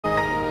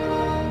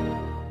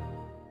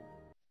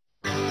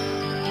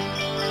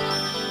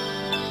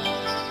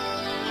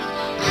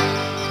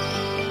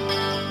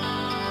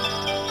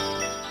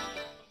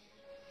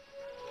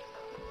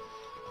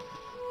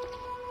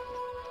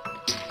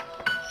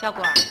小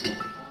果，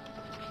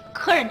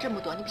客人这么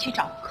多，你不去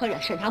招呼客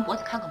人，伸长脖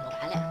子看看不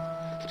完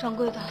了？掌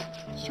柜的，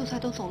秀才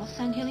都走了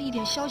3天了，一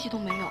点消息都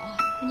没有啊！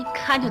你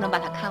看就能把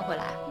他看回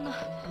来？那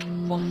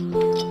我。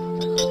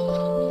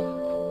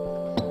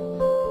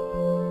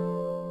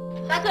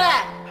大翠，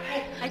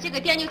哎，这个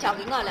店就交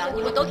给我了，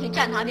你们都听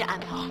站堂的安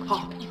排。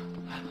好，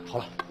好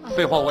了，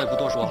废话我也不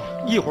多说，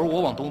一会儿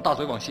我往东，大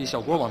嘴往西，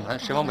小郭往南，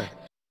谁往北？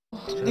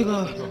那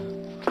个。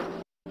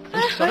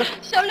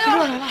 小六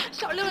来了，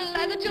小六你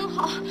来的正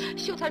好。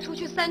秀才出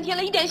去3天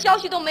了，一点消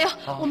息都没有。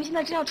我们现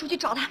在正要出去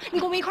找他，你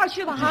跟我们一块儿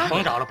去吧啊！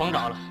甭找了，甭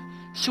找了，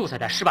秀才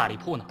在18里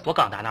铺呢，我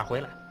刚打那儿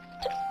回来。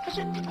这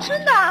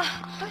真的？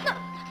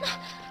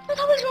那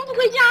他为什么不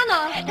回家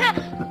呢？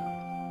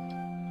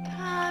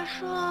他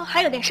说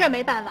还有点事儿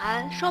没办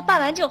完，说办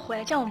完就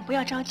回，叫我们不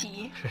要着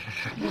急。是。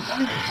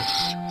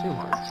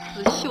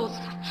死秀才！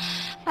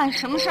 办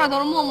什么事儿都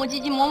是磨磨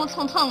唧唧、磨磨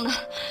蹭蹭的，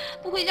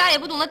不回家也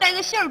不懂得带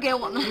个信儿给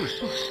我们，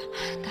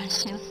担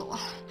心死我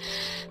了。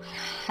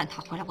看他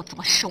回来，我怎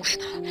么收拾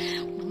他？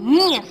我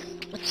捏死，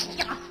我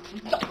掐死，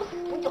咬死，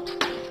我咬死。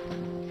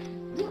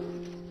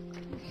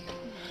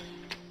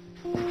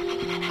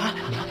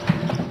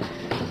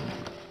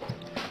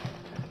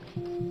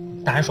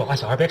大人说话，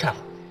小孩别掺和。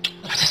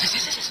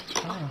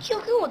就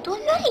跟我多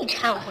愿意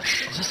掺和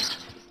似的。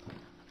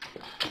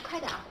快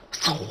点，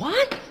走啊！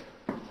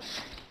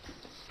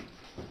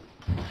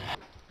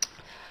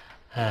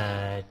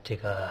 这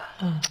个，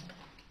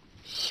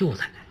秀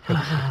才是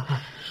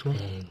吧？说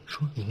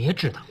你们也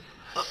知道，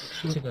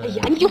这个。哎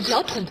呀，你就不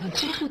要吞吞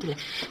吐吐的了。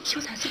秀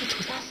才是不是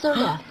出啥事儿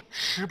了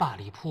？18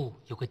里铺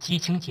有个吉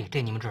庆街，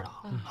这你们知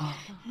道？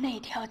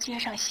那条街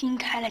上新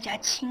开了家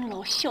青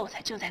楼，秀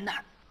才就在那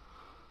儿。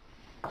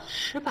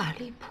18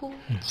里铺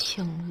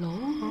青楼，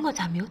我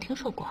咋没有听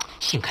说过？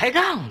新开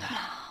张的。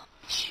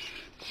嘘，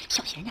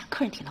小心人家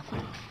客人听到过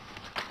来。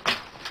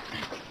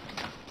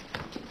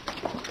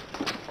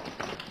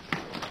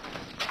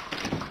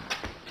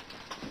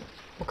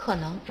 不可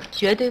能，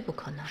绝对不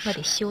可能！我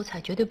的秀才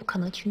绝对不可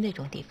能去那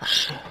种地方。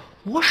是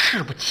我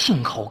师傅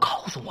亲口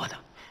告诉我的。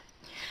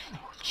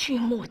据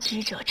目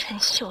击者称，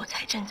秀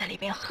才正在里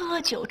边喝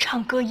酒、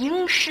唱歌、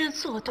吟诗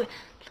作对，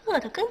乐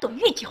得跟朵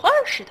月季花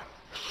似的。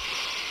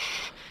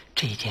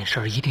这件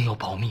事一定要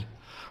保密，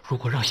如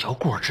果让小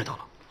郭知道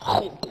了，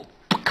后果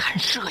不堪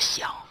设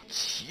想。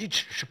岂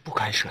止是不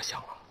堪设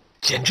想了，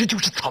简直就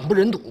是惨不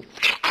忍睹！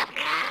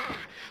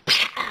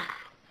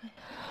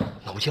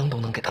脑浆都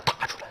能给他打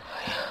出来。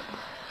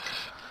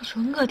 你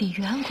说我的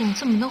员工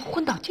怎么能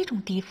混到这种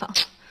地方？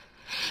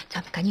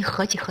咱们赶紧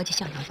合计合计，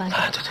想想办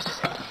法。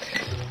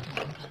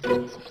对。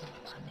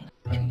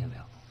听见没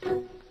有？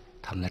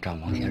他们那张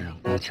王先生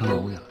逛青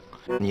楼去了。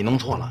你弄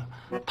错了，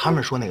他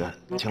们说那个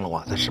青楼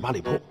啊，在18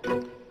里铺。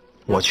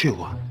我去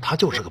过，它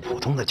就是个普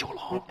通的酒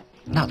楼。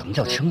那怎么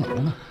叫青楼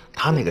呢？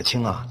他那个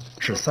青啊，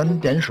是3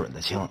点水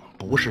的青，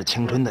不是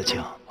青春的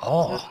青。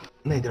哦。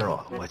 那地儿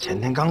我前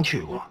天刚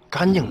去过，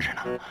干净着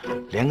呢，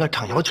连个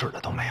唱小曲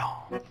的都没有。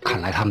看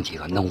来他们几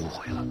个弄误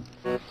会了。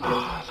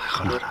啊，来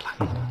喝着来。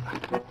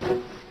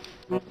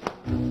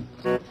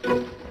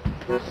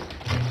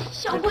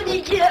小郭姐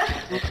姐，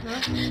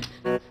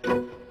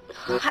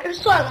还是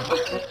算了吧。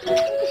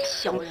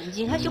小人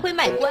精还学会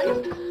卖关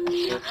子。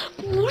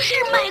不是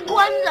卖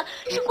关子，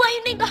是关于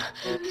那个。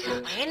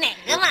哪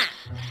个嘛？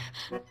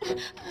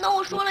那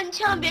我说了，你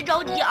千万别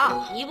着急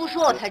啊！你不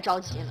说我才着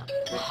急呢。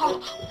好，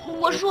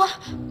我说。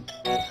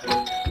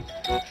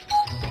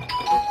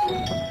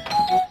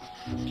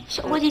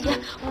小郭姐姐，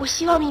我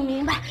希望你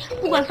明白，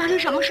不管发生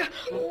什么事，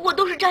我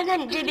都是站在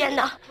你这边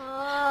的。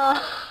哦，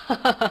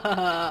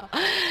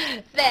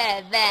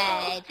喂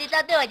喂，这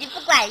招对我就不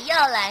管用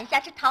了。你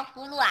想吃糖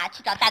葫芦啊？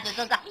去找大嘴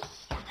走走。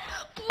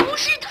不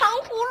是糖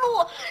葫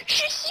芦，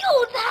是秀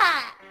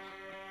才。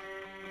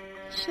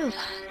秀才。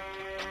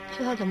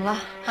 秀才怎么了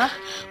啊？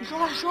你说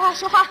话！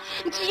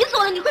你急死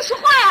我了！你快说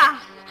话呀！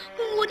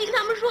我听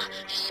他们说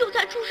秀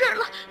才出事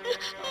了，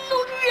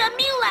弄出人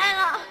命来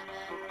了。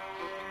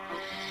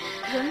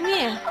人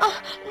命啊！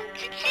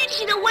具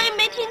体的我也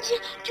没听清，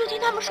就听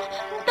他们说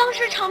当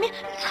时场面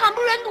惨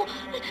不忍睹，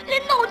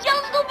连脑浆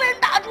子都被人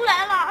打出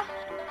来了。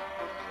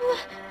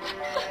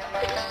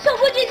小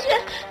郭姐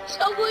姐，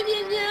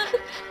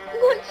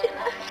我起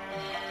来！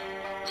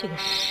这个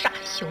傻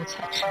秀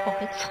才之后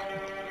还惨了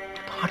点。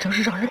 他这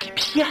是让人给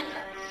骗了，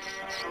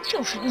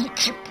就是一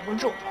直不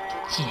入，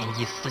见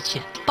异思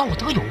迁，道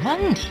德有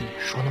问题。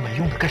说那没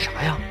用的干啥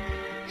呀？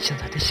现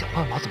在得想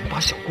办法怎么把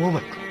小郭稳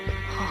住。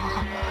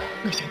好，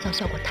我想叫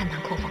小郭探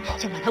探口风，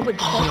先把他稳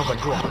住。要稳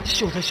住啊！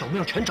秀才小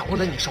命全掌握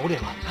在你手里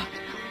了。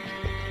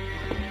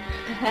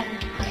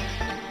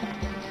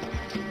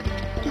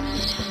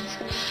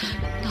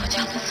脑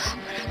浆子惨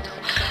不忍睹，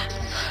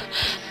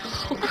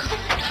好可怕！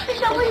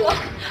小郭姐，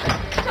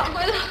掌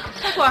柜的。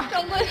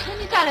 掌柜的，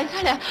你咋了？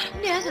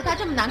你脸色咋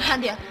这么难看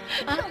的？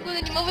啊，掌柜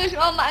的，你们为什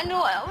么要瞒着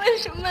我呀？为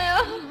什么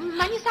呀？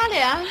瞒你啥了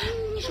呀？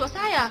你说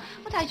啥呀？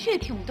我咋一句也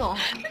听不懂。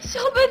小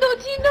贝都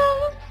听到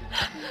了，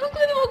掌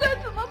柜的，我该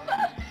怎么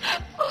办？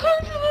我该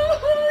怎么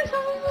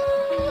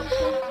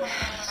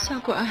办？小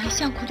果儿，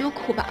想哭就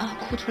哭吧啊，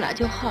哭出来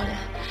就好了。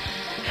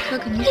我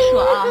跟你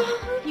说啊，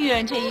女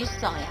人这一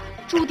生呀，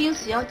注定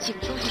是要经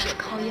受这些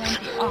考验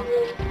的啊。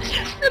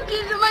那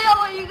凭什么要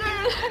我一个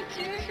人来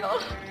经受？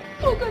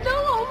我跟他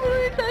好不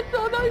容易才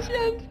走到现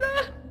在，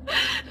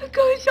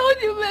更消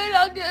息没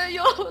2天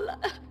又来，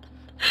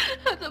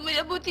他怎么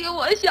也不替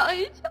我想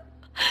一想，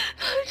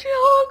这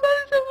我该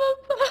怎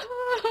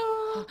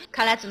么办？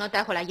看来只能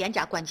带回来严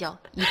加管教，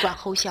以观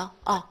后效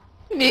啊。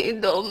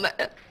命都没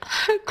了，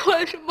还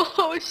管什么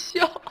后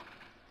效？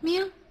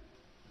命？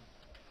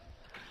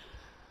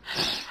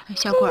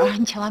小果儿，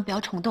你千万不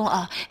要冲动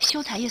啊！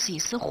秀才也是一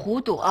时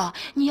糊涂啊，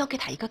你要给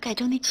他一个改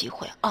正的机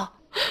会啊！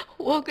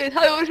我给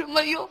他有什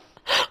么用？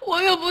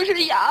我又不是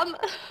衙门。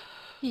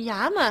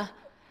衙门？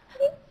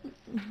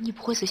你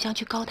不会是想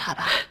去告他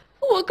吧？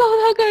我告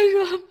他干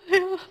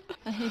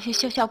什么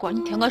呀？小果儿，你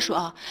听我说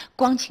啊，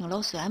逛青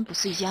楼虽然不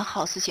是一件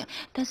好事情，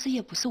但是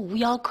也不是无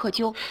药可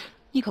救，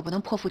你可不能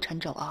破釜沉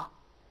舟啊！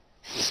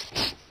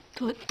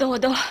等我，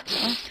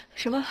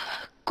什么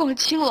逛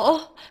青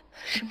楼？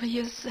什么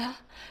意思啊？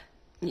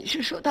你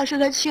是说他是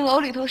在青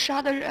楼里头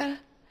杀的人？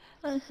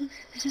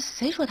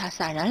谁说他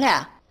杀人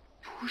了？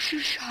不是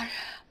杀人，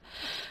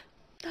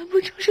难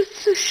不成是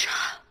自杀？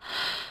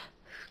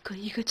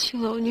跟一个青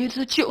楼女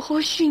子酒后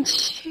殉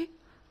情？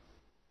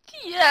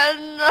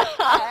天哪！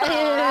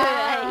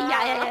哎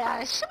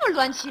呀，什么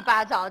乱七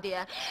八糟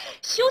的！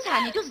秀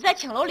才，你就是在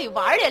青楼里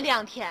玩了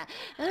2天，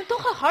都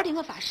好好的，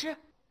我发誓。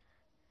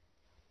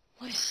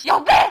我小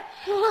贝，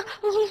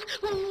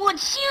我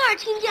亲耳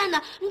听见的，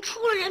出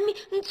了人命，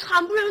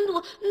惨不忍睹，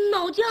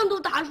脑浆都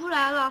打出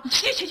来了。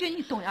去，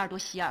你东耳朵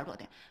西耳朵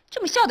的，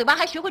这么小的娃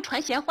还学会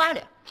传闲话了。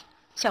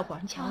小果，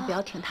你千万不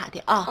要听他的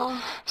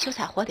啊！秀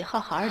才活得好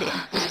好的，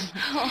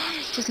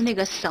就是那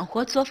个生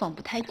活作风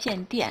不太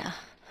检点啊。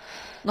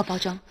我保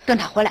证，等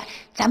他回来，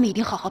咱们一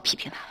定好好批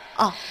评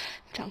他啊！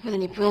掌柜的，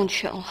你不用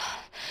劝我，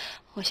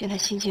我现在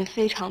心情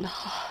非常的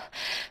好，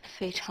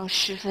非常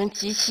十分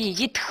极其以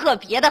及特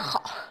别的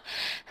好。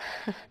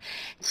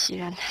既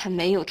然他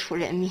没有出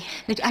人命，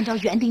那就按照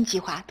原定计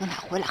划，等他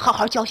回来好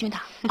好教训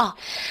他啊！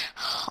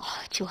好，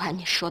就按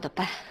你说的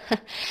办，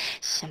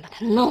先把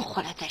他弄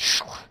回来再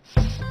说。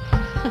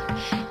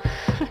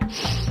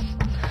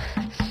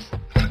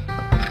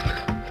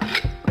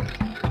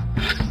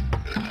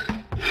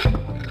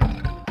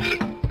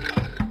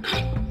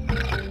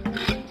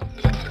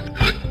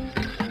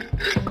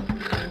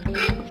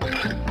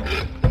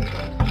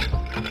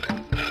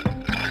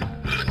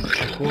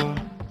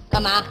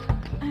干嘛？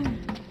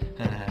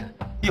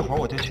一会儿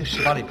我就去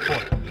18里铺了。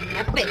你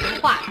还废什么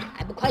话？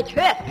还不快去？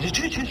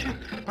去，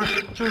不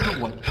是，就是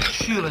我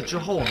去了之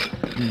后，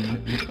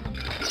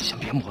先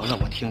别磨了，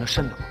我听着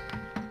瘆得慌。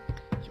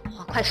有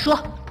话快说。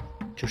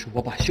就是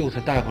我把秀才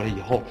带回来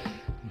以后，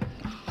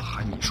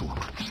还你说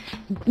吧。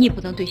你不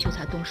能对秀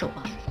才动手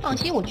啊！放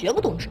心，我绝不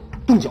动手。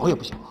动脚也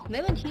不行啊。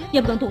没问题。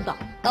也不能动刀，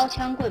刀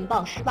枪棍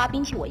棒18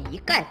兵器我一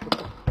概不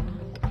动。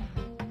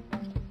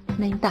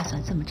那你打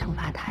算怎么惩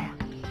罚他呀？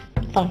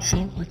放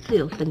心，我自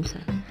有分寸。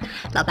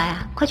老白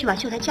啊，快去把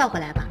秀才叫回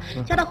来吧。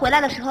叫他回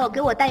来的时候，给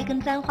我带一根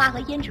簪花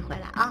和胭脂回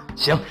来啊。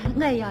行，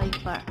我也要一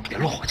份。别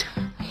乱花钱。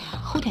哎呀，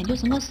后天就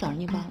是我生日，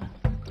你忘了？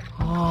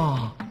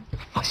哦，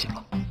放心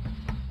吧，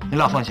你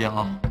俩放心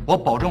啊，我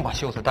保证把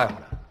秀才带回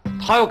来。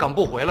他要敢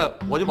不回来，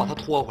我就把他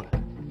拖回来。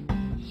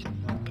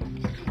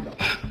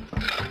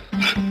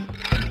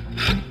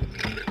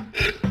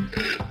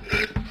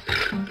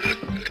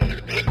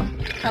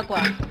小果，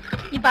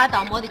你把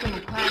刀磨得这么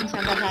快，你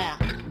想干啥呀？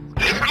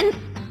砍死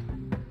他！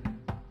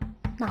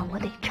那我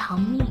得偿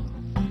命，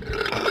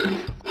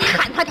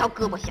砍他条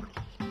胳膊下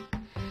来。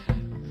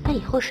那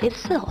以后谁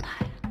伺候他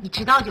呀？你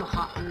知道就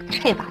好。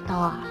这把刀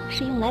啊，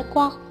是用来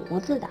刮胡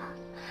子的。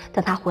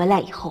等他回来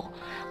以后，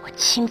我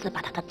亲自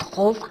把他的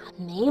头发、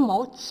眉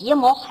毛、睫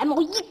毛、汗毛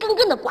一根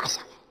根的刮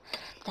下来，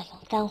再用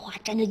簪花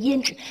沾着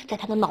胭脂，在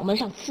他的脑门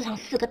上刺上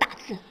4个大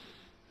字：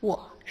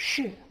我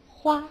是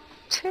花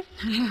痴。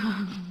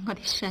我的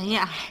神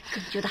呀！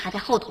你觉得还在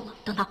后头呢？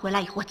等他回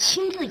来以后，我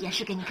亲自演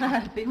示给你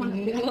看。不用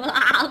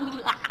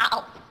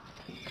了。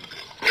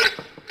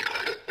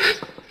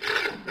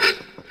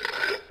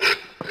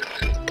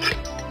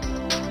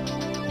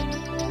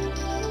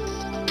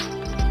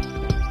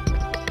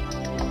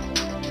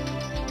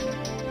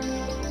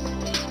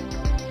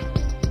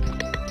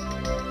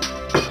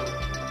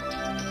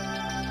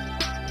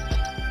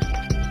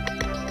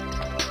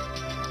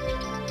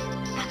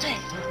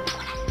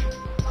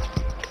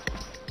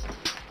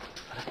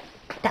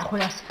回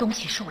来是动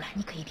起手来，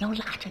你可一定要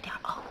拉着点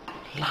啊！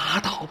拉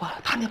倒吧，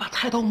他那把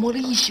菜刀磨了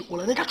1宿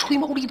了，那家吹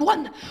毛立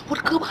断的，我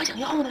这胳膊还想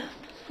要呢。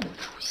没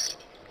出息的，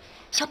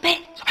小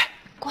贝，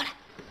过来。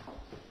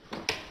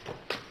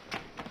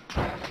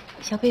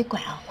小贝乖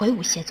啊，回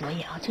屋写作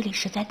业啊，这里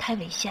实在太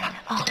危险了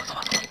啊！走。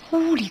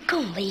屋里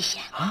更危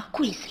险啊！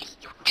柜子里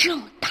有这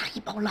么大一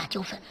包辣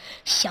椒粉，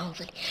箱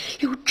子里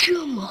有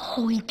这么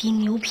厚一叠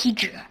牛皮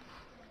纸。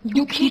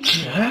牛皮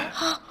纸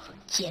啊！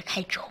解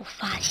开之后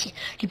发现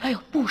里边有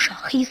不少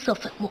黑色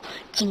粉末，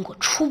经过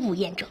初步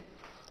验证，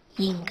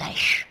应该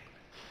是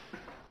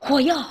火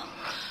药。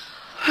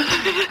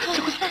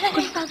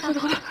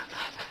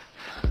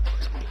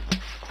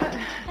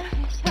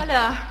小柳，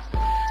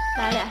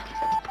来了，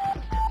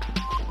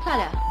咋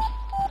了？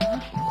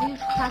回去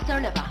出啥事儿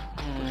了吧？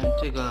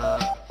这个。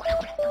过来，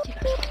到这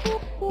边说。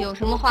有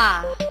什么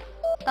话，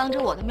当着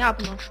我的面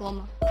不能说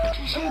吗？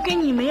这事儿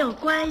跟你没有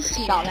关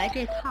系。少来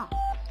这套！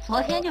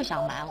昨天就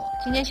想瞒我，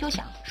今天休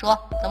想。说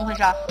怎么回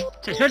事？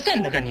这事儿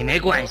真的跟你没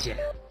关系。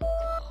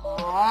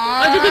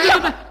对，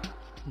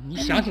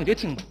你想听就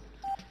听吧。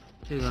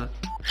这个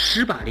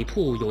18里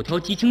铺有条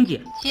吉庆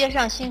街，街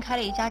上新开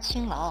了一家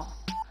青楼，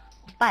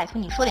拜托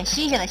你说点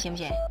新鲜的行不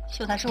行？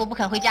秀才师傅不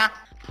肯回家。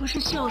不是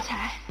秀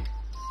才，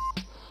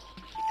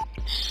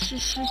是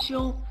师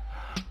兄。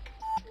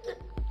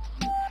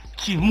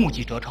据目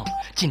击者称，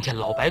今天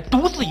老白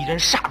独自一人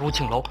杀入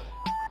青楼，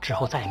之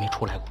后再也没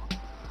出来过。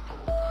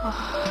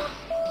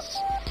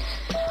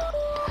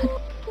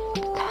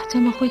他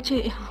怎么会这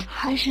样？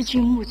还是据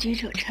目击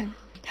者称，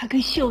他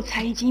跟秀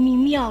才以及一名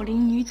妙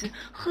龄女子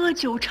喝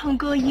酒唱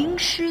歌吟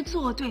诗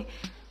作对，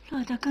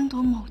乐得跟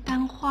朵牡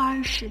丹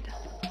花似的。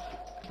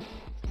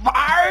玩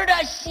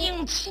的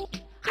兴起，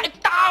还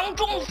当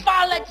众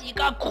翻了几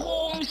个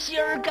空心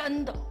儿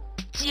跟头，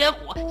结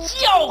果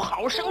叫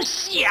好声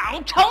响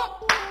成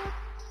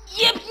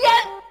一片。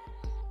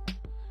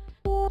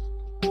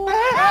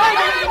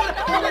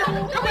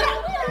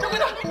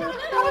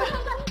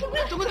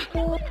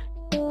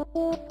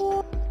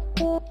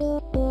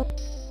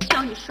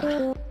教你耍，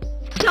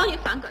教你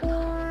翻跟头，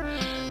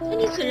那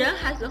你是人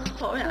还是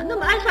猴呀？那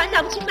么爱耍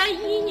下不去卖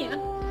艺呢？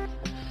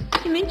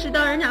你明知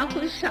道人家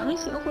会伤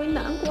心会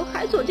难过，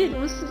还做这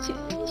种事情，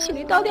你心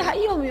里到底还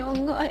有没有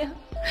我呀？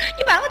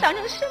你把我当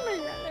成什么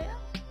人了呀？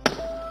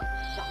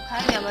想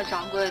开点吧，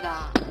掌柜的，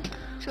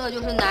这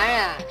就是男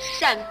人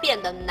善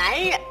变的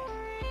男人。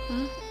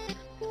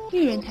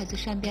女人才是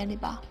善变的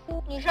吧？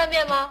你善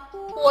变吗？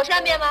我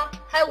善变吗？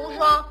还有无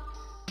双？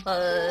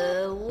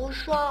无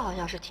双好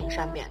像是挺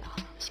善变的。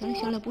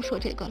行了，不说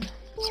这个了。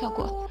小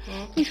果，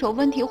你说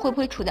问题会不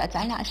会出在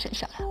咱俩身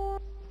上呀？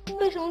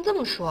为什么这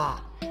么说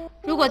啊？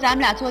如果咱们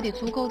俩做的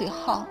足够的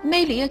好，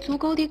魅力也足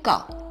够的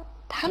高，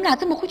他们俩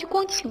怎么会去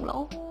逛青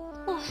楼？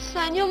哇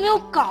塞，你有没有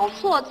搞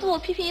错？自我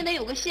批评也得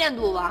有个限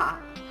度吧？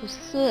不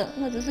是，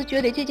我只是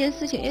觉得这件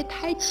事情也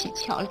太蹊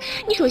跷了。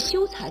你说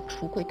秀才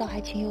出轨倒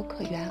还情有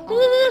可原啊？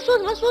说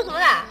什么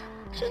啦？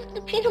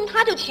凭什么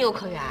他就情有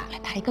可原？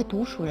他一个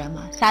读书人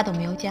嘛，啥都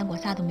没有见过，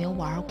啥都没有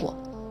玩过，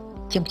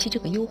经不起这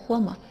个诱惑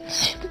嘛。但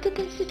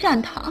是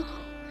展堂，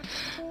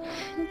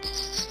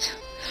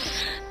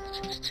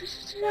这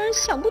让人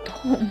想不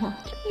通啊！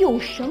有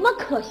什么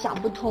可想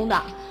不通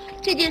的？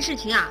这件事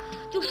情啊，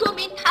就说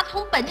明他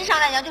从本质上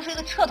来讲就是一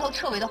个彻头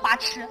彻尾的花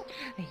痴。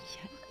哎呀，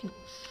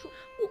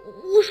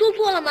我说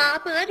错了吗？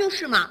本来就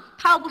是嘛。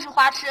他要不是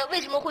花痴，为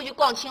什么会去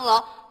逛青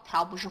楼？他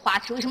要不是花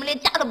痴，为什么连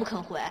家都不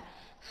肯回？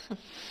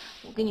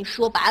我跟你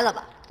说白了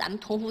吧，咱们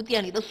同福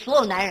店里的所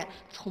有男人，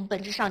从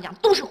本质上讲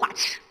都是花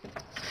痴。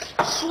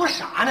说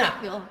啥呢？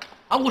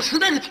我实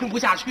在是听不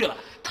下去了。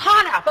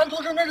他俩犯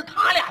错事那是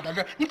他俩的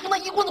事，你不能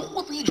一棍子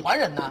呼死一船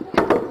人呢。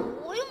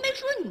我又没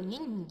说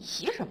你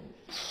急什么？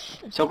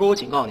小哥，我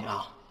警告你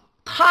啊，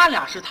他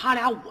俩是他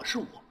俩，我是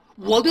我。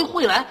我对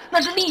慧兰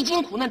那是历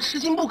经苦难，痴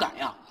心不改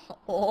呀。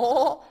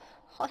好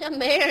像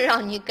没人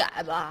让你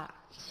改吧？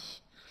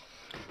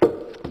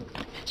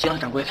行了，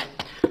掌柜的，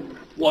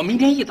我明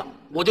天一早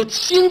我就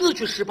亲自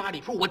去18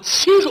里铺，我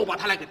亲手把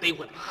他俩给逮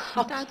回来。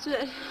大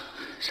嘴，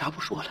啥不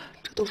说了，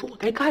这都是我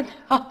该干的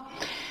啊。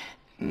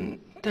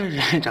但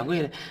是掌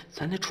柜的，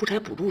咱这出差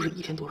补助是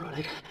1天多少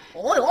来着？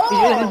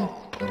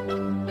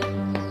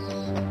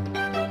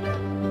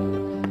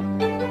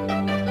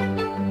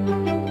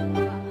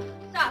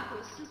咋回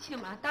事情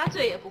嘛？大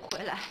嘴也不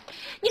回来，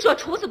你说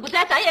厨子不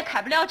在，咱也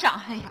开不了张。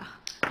哎呀，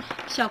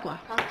小果，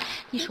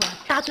你说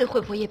大嘴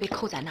会不会也被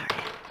扣在那儿了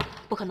呀？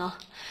不可能，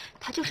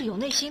他就是有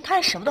内心，他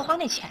也舍不得花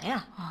那钱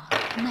呀。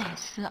那也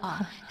是啊，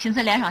平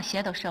时连双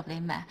鞋都舍不得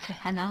买，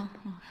还能。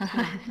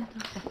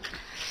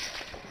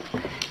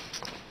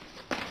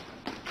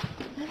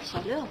小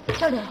六，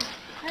咋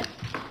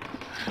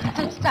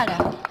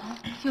了？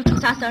又出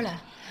啥事儿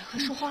了？快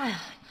说话呀！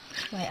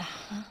说呀！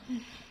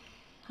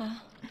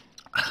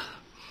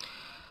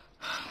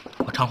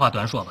我长话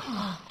短说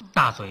吧，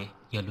大嘴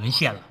也沦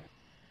陷了。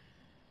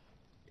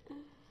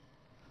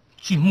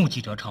据目击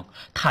者称，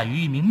他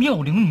与一名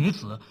妙龄女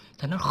子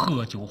在那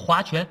喝酒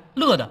划拳，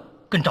乐得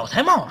跟招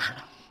财猫似的。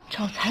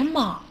招财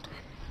猫？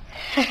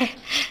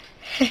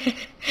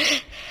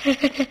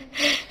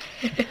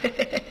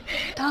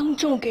当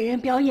众给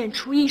人表演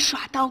厨艺，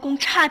耍刀工，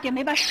差点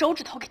没把手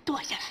指头给剁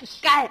下来。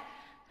该，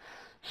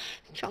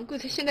掌柜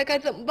的现在该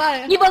怎么办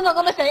呀？你问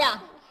我们谁呀？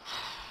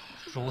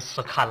如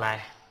此看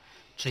来，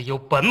只有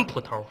本捕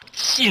头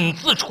亲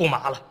自出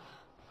马了。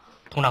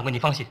佟掌柜，你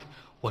放心，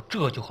我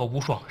这就和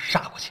无双杀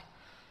过去，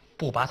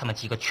不把他们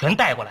几个全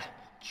带过来，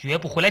绝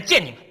不回来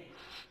见你们。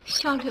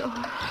小柳，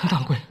佟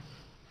掌柜，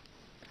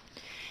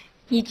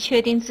你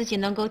确定自己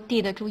能够抵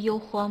得住诱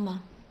惑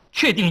吗？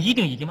确定、一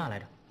定以及嘛来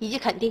着？以及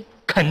肯定。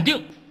肯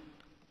定，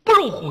不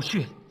入虎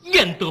穴，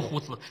焉得虎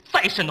子？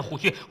再深的虎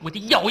穴，我得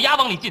咬牙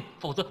往里进，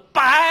否则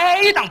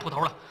白当捕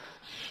头了。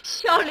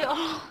小六，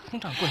佟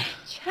掌柜，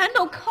全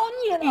都靠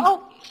你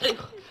了。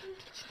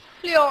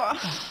六儿，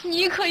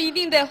你可一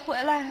定得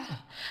回来啊！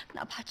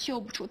哪怕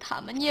救不出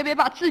他们，你也别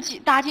把自己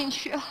搭进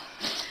去啊！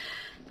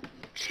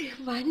这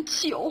碗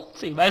酒，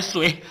这碗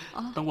水，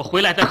等我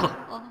回来再喝。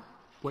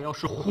我要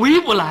是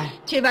回不来，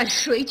这碗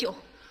水酒，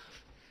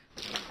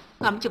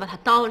俺们就把它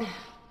倒了，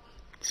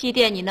祭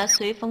奠你那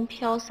随风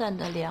飘散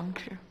的良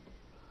知。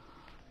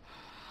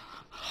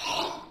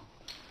好。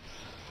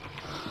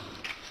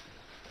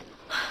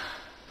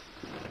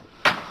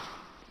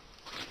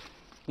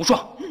无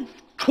双，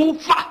出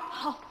发。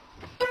好。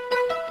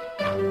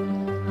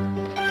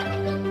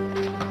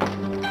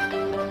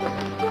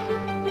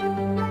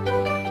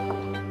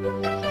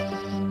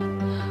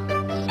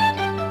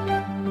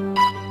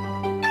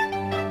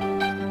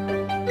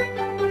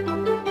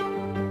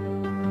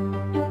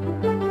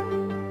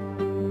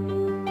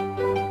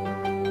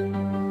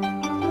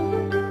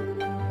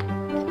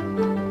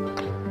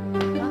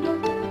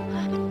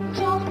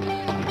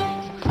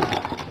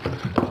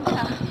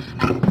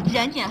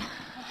人家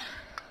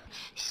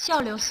小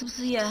六是不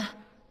是也？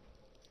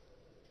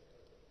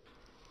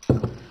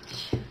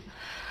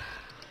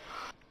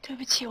对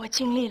不起，我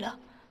尽力了，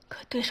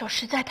可对手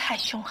实在太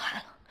凶悍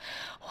了。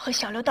我和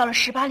小刘到了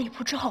18里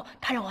铺之后，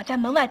他让我在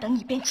门外等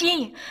以便接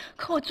应，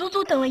可我足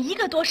足等了1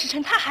个多时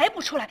辰，他还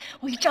不出来。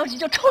我一着急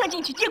就冲了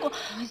进去，结果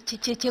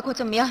结果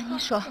怎么样？你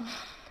说。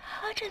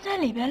他正在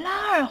里边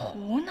拉二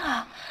胡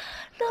呢，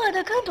乐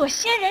得跟朵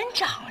仙人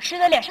掌似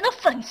的，脸上的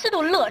粉刺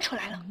都乐出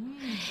来了。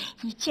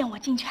一见我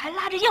进去，还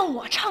拉着要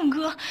我唱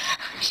歌，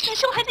师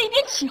兄还在一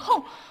边起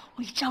哄。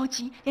我一着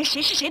急，连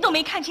谁是谁都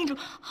没看清楚，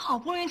好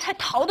不容易才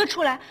逃得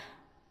出来。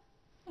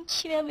你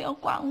千万不要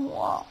管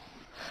我。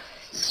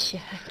既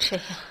然这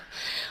样，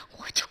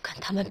我就跟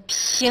他们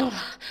拼了！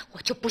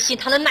我就不信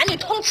他能男女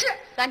通吃。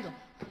站住！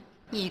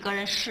你一个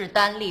人势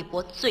单力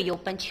薄，最有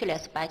本去了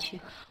是白去。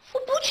我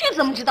不去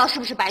怎么知道是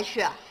不是白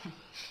去？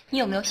你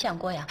有没有想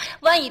过呀？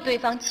万一对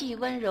方既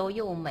温柔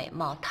又美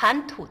貌，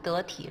谈吐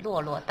得体，落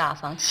落大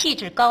方，气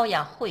质高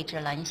雅，蕙质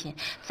兰心，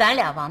咱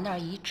俩往那儿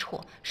一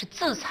戳，是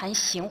自惭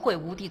形秽，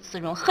无地自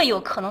容，很有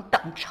可能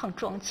当场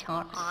撞墙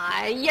而死。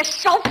哎呀，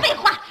少废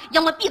话！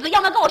要么闭嘴，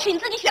要么跟我去，你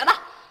自己选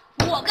吧。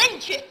我跟你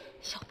去。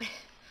小贝，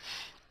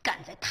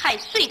敢在太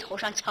岁头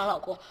上抢老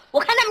公，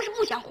我看他们是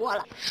不想活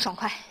了。爽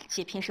快，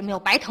姐平时没有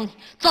白疼你，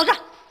走着。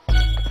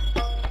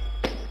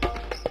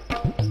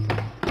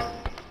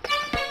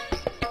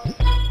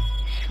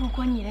如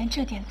果你连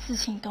这点自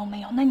信都没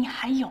有，那你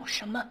还有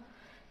什么？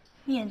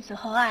面子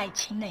和爱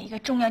情哪一个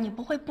重要？你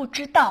不会不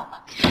知道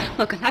吧？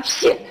我跟他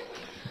拼！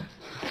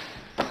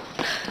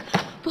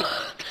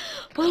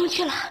不用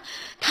去了，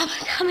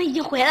他们已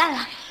经回来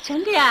了。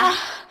真的呀？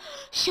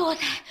秀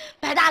才、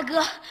白大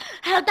哥，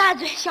还有大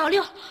嘴、小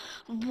六，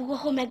不过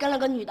后面跟了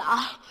个女的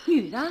啊。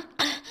女的？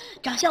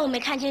长相我没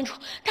看清楚，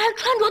但是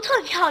穿着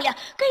特漂亮，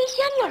跟一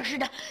仙女似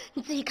的。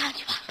你自己看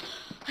去吧。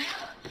哎呀！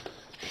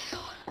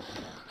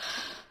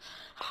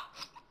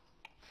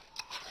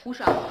无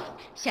双，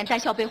先带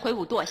小贝回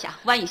屋躲下，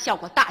万一效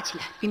果大起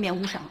来，避免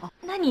误伤啊。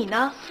那你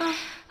呢？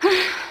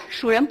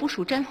输人不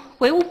输阵，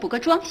回屋补个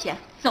妆先。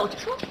走着。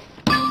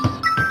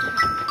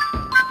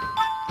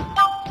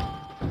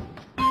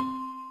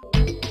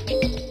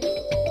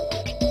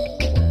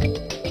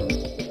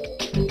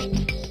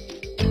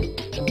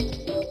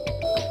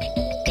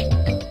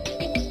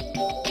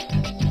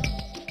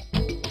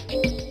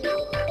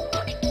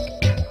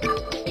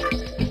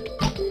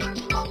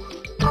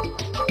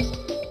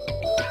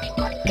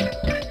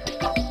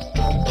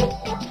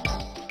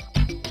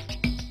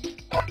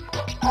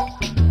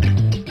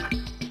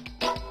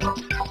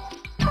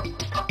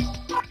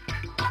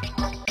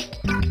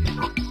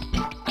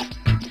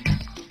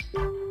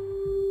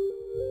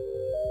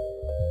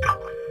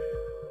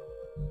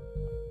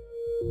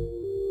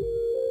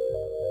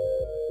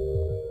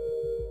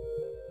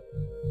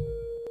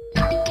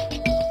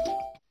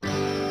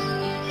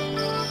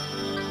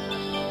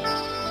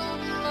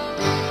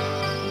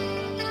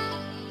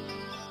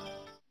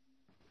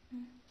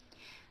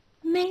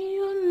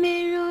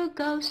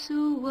告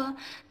诉我，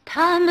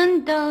他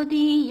们到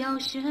底要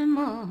什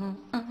么？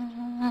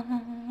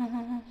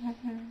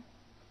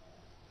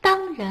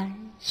当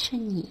然是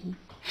你，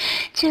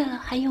这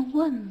还用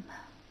问吗？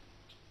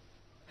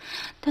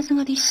但是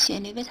我的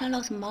心里为啥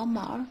老是毛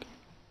毛的？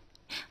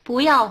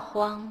不要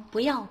慌，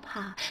不要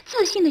怕，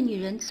自信的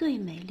女人最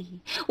美丽。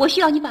我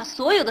需要你把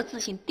所有的自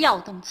信调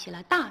动起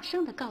来，大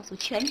声地告诉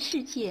全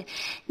世界，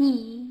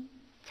你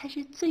才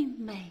是最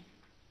美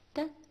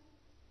的。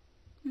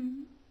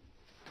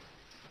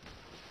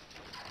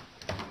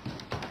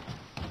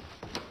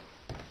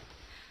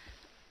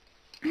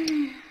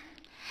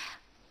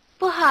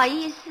不好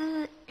意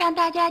思，让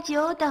大家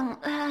久等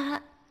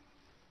了。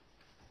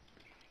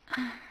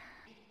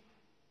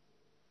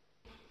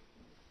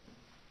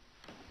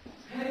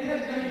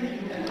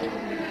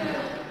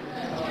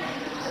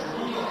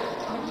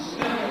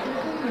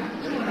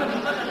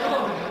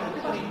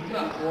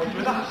我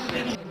觉得，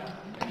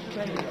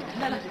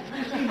来来。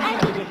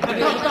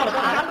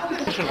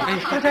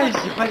太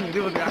喜欢你，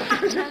对不对？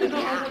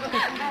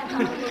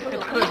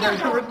客气，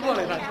是不是过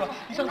来了？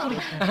上助理。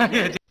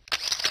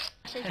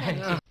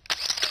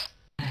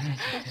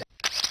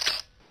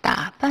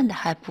打扮的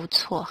还不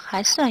错，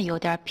还算有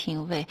点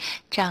品味，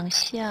长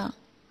相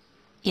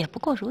也不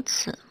过如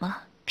此嘛。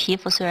皮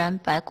肤虽然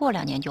白，过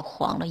2年就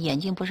黄了，眼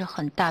睛不是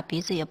很大，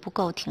鼻子也不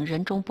够挺，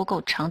人中不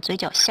够长，嘴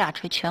角下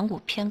垂，颧骨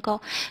偏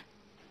高，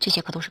这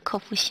些可都是克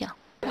夫相。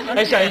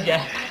哎，小姨姐，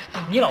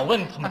你老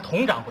问他们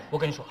佟掌柜，我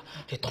跟你说，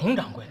这佟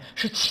掌柜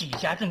是七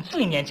家镇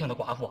最年轻的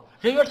寡妇，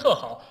人缘特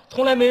好，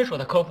从来没人说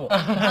他克夫。怎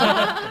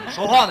么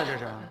说话呢？这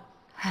是？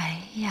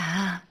哎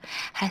呀，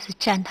还是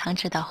站堂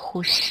知道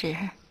忽视。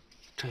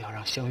这要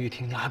让香玉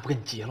听见，还不给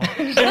你急了？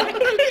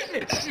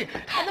是，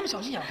他那么小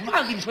心眼，不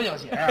怕跟你穿小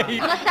鞋啊？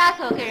我啥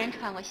时候给人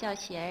穿过小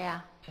鞋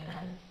呀？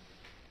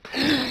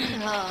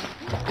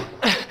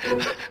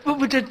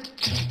不，这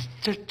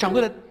掌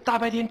柜的大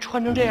白天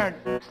穿成这样，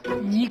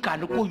你赶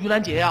着过盂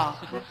兰节呀？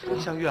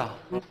香玉啊，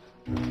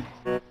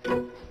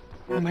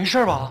你没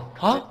事吧？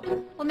啊？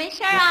我没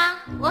事啊，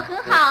我很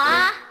好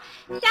啊。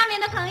下面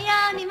的朋友，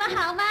你们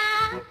好吗？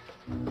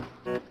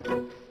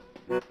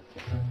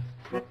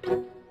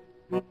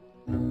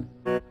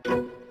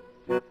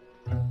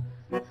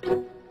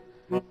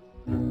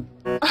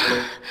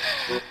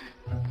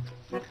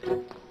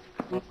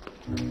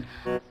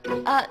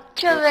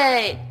这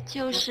位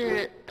就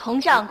是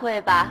佟掌柜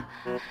吧？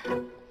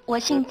我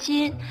姓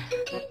金。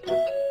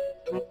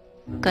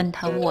跟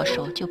他握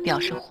手就表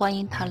示欢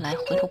迎他来，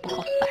回头不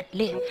好反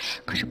脸。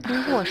可是不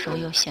握手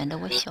又显得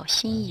我小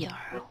心眼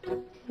儿，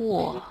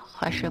握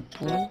还是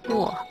不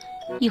握，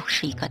又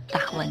是一个大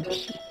问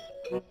题。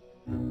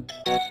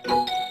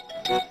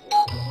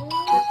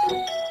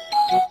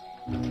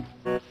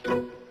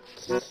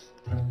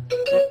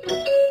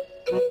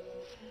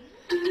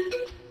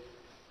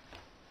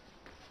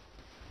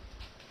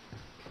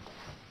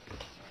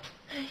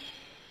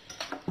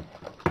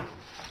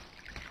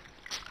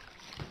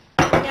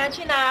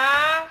去哪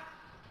儿？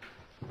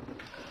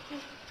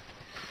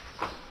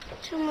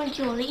这么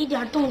久了，一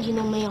点动静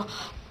都没有，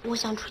我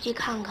想出去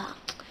看看。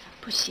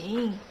不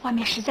行，外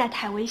面实在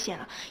太危险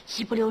了，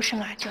一不留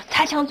神啊就要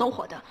擦枪走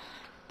火的，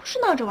不是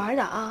闹着玩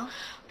的啊。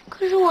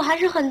可是我还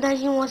是很担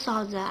心我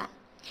嫂子。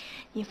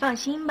你放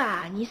心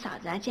吧，你嫂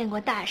子见过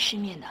大世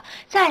面的，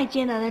再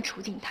艰难的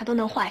处境她都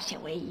能化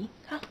险为夷。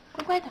啊，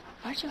乖乖的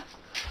玩去吧，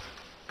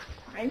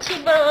玩去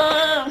吧。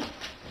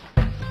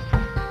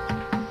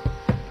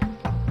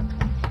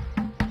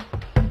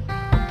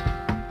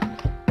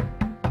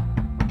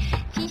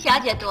小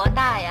姐多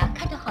大呀？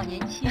看着好年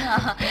轻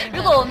啊！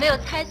如果我没有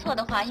猜错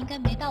的话，应该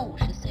没到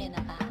50岁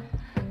呢吧？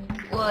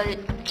我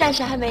暂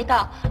时还没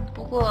到，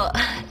不过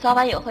早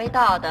晚也会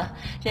到的。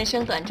人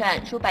生短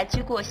暂，如白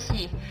驹过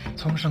隙。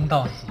从生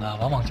到死啊，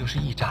往往就是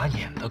一眨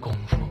眼的功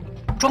夫。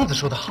庄子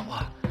说得好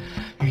啊，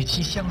与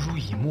其相濡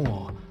以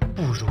沫，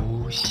不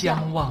如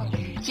相忘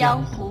于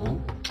江湖。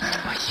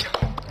哎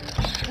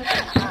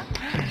呀，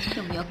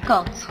有没有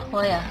搞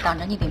错呀？当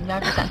着你的面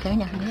就敢跟人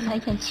家眉来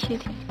眼去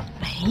的？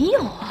没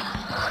有啊。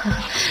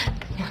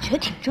我觉得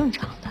挺正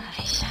常的。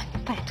哎呀，你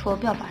拜托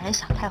不要把人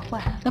想太坏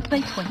了。那拜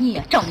托你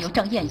呀，长没有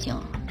长眼睛？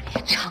哎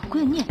呀，掌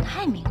柜你也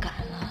太敏感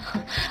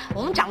了。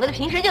我们掌柜的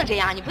平时就这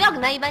样，你不要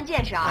跟他一般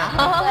见识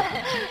啊。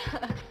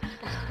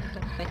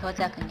回头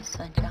再跟你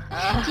算账。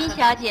金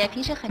小姐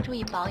平时很注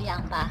意保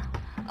养吧？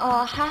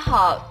还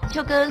好，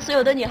就跟所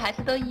有的女孩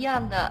子都一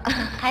样的。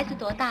孩子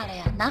多大了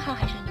呀？男孩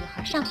还是女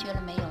孩？上学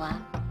了没有啊？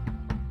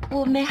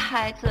我没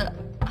孩子，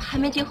还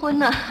没结婚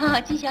呢。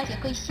金小姐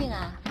贵姓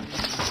啊？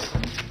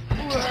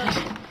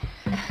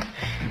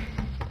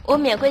我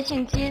免贵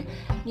姓金，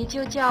你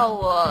就叫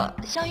我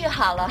香玉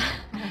好了。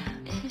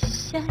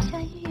香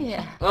玉。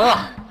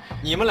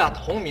你们俩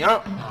同名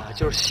啊，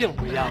就是姓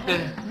不一样，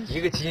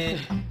一个金，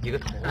一个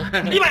佟。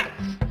你们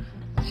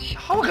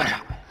瞧我干啥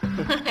呀？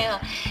哎呦，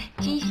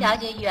金小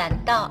姐远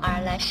道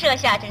而来，设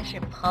下真是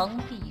蓬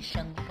荜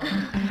生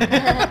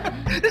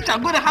风。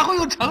掌柜的还会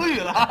用成语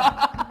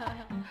了。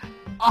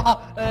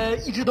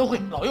一直都会，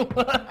老用。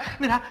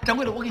那啥，掌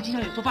柜的，我给金小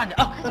姐做饭去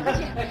啊。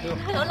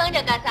都愣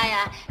着干啥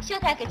呀？秀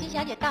才给金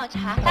小姐倒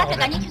茶，大婶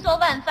赶紧去做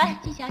晚饭。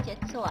金小姐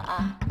坐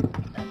啊。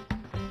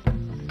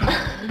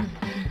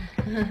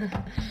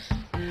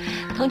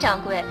佟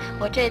掌柜，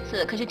我这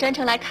次可是专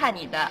程来看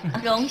你的，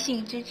荣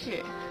幸之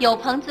至。有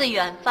朋自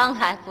远方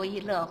来，不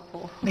亦乐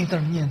乎。那字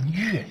念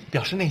悦，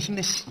表示内心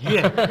的喜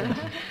悦。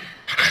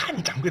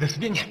你掌柜的随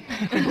便念。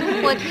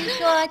我听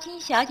说金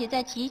小姐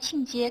在吉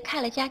庆街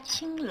开了家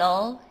青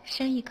楼，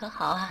生意可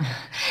好啊？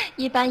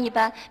一般一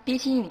般，比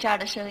起你这儿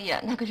的生意，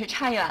那可是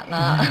差远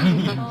了。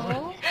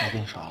我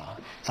跟你说啊，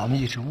咱们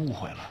一直误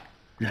会了，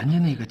人家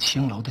那个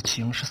青楼的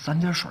青是3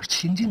点水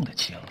清净的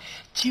清，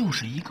就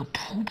是一个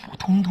普普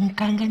通通、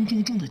干干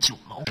净净的酒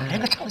楼，连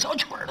个唱小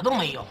曲的都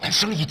没有。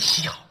生意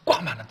极好，挂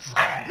满了字，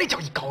那叫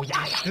一高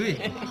雅呀。对，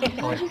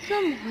是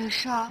这么回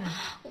事儿，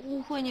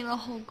误会你了，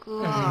猴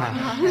哥。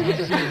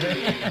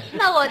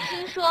那我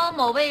听说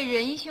某位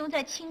仁兄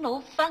在青楼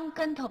翻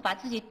跟头，把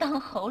自己当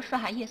猴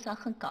耍，也算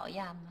很高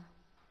雅吗？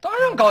当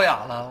然高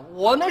雅了，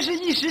我那是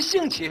一时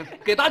兴起，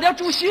给大家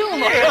助兴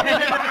嘛。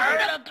玩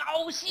的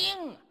高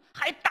兴，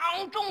还当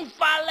众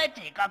翻了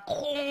这个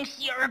空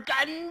心儿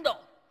跟斗。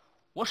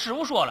我师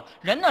傅说了，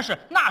人那是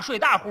纳税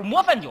大户，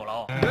模范酒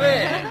楼。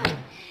对，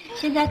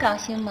现在高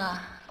兴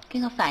吗？给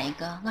我翻一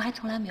个，我还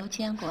从来没有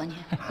见过呢。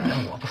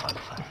我不翻不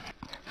翻。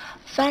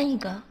翻一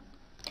个，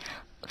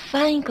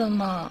翻一个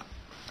嘛。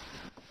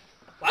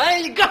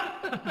翻一个。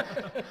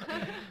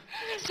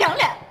行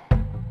了。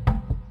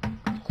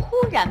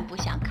忽然不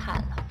想看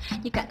了，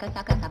你该干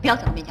啥干啥，不要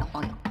在我面前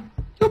晃悠。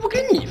又不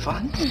给你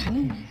翻。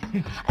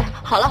哎，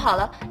好了好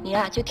了，你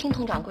呀就听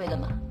佟掌柜的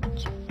嘛。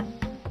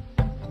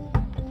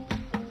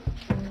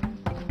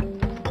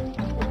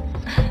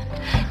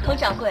佟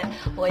掌柜，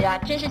我呀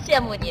真是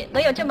羡慕你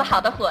能有这么好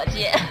的伙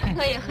计，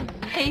我也很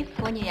佩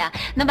服你呀，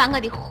能把我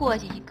的伙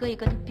计一个一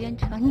个都变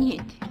成你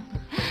的。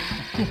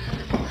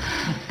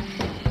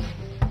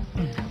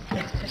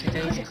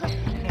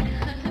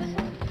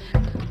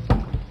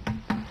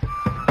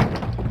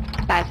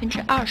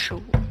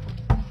25%。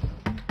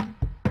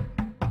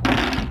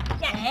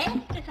哎，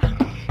这个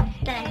好，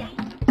再来一下。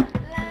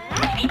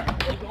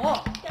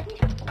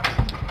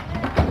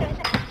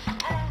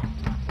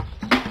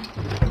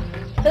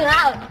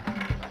来，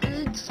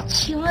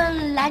请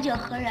问来者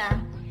何人？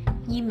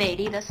你美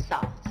丽的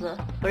嫂子，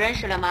不认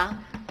识了吗？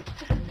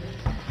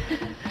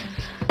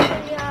哎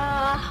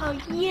呀，好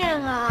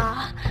艳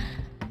啊！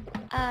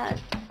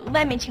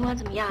外面情况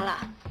怎么样了？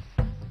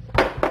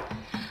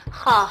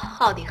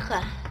好的很。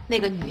那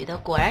个女的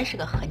果然是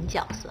个狠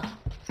角色。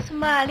怎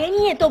么连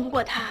你也斗不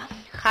过她？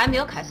还没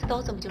有开始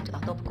斗，怎么就知道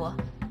斗不过？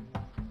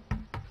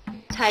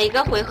才一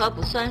个回合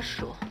不算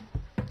数，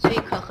最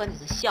可恨的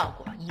是小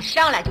果，一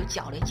上来就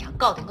交了一枪，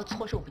搞得我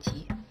措手不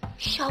及。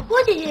小郭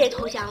姐姐也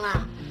投降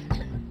了？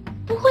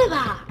不会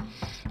吧？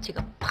这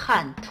个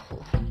叛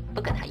徒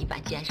不跟他一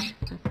般见识。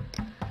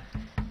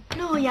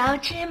路遥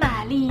知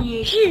马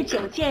力，日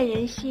久见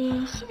人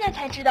心。现在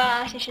才知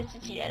道谁是自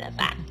己人了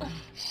吧？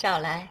少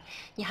来，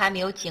你还没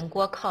有经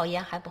过考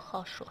验，还不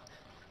好说。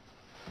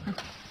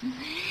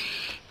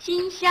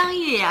金湘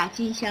玉啊，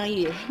金湘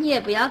玉，你也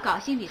不要高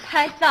兴得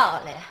太早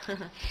了。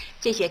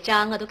这些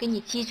账我都给你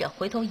记着，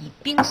回头一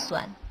并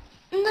算。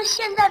那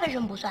现在为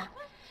什么不算？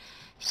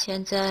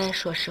现在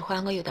说实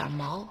话，我有点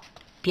毛，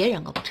别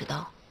人我不知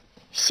道。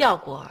小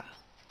果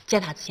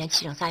见他之前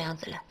气成啥样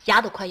子了，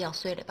牙都快咬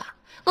碎了吧？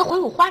我回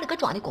屋化了个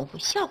妆的功夫，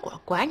小果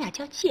管人家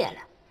叫姐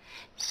了。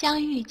湘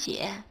玉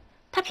姐，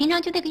她平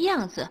常就那个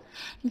样子，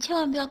你千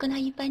万不要跟她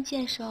一般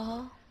见识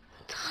哦。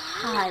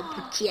太不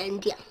检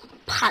点了，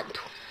叛徒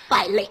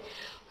败类，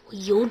我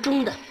由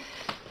衷的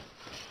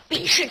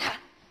鄙视他。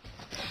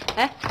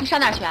哎，你上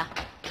哪儿去啊？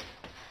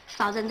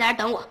嫂子，你在这儿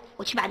等我，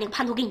我去把那个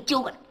叛徒给你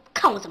揪过来，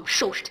看我怎么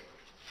收拾他。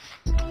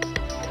不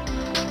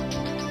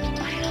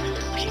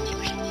生气，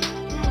不生气，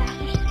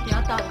不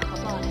要叨叨，好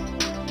不好？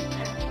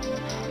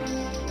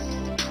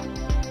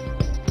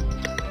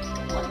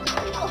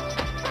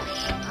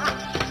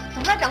怎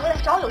么了，掌柜的？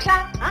找我有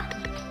啥啊？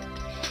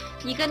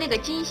你跟那个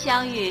金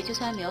湘玉就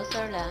算没有事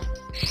儿了？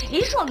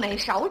谁说没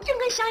事？我正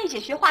跟湘玉姐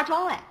学化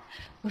妆嘞。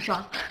我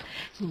说，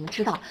你们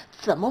知道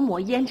怎么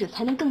抹胭脂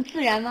才能更自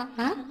然吗？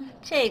啊，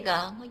这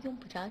个我用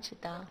不着知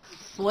道。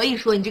所以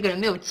说你这个人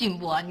没有进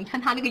步啊！你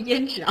看他那个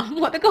胭脂啊，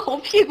抹得跟猴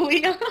屁股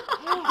一样。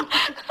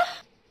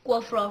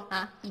郭芙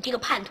啊，你这个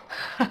叛徒，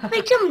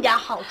为这么点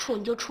好处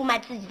你就出卖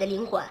自己的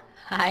灵魂？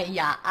哎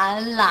呀，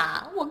安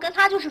啦，我跟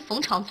他就是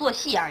逢场作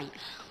戏而已，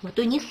我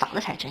对你嫂子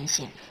才真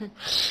心。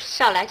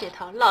少来这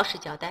套，老实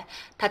交代，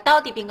他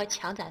到底比我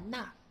强在哪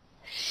儿？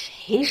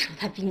谁说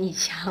他比你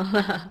强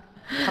了？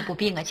他不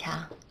比我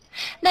强。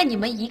那你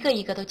们一个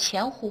一个都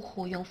前呼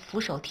呼用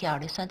俯首帖耳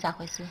的，算咋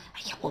回事？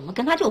哎呀，我们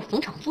跟他就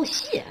逢场作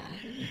戏啊。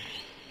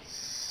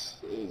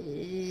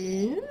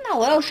那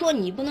我要说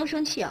你不能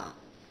生气啊。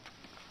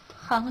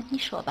好，你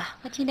说吧，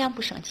我尽量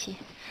不生气。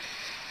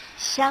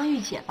湘玉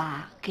姐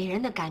吧，给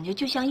人的感觉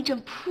就像一阵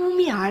扑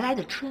面而来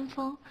的春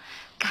风，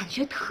感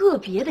觉特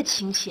别的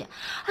亲切，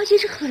而且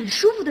是很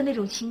舒服的那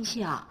种亲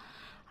切啊。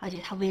而且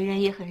她为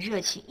人也很热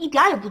情，一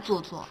点也不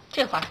做作。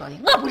这话说的，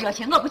我不热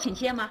情，我不亲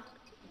切吗？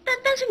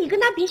但是你跟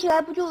她比起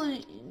来，不就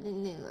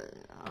那个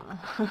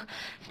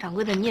掌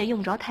柜的你也用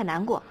不着太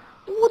难过，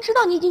我知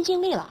道你已经尽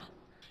力了。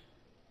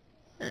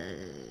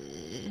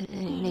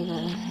那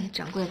个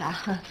掌柜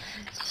的，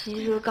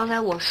其实刚才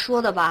我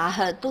说的吧，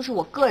都是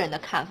我个人的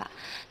看法，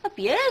那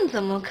别人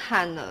怎么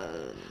看呢？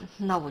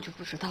那我就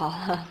不知道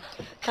了。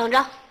等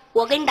着，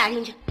我给你打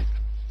进去。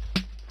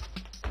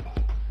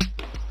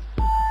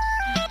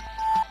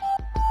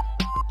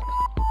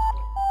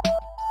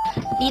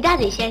李大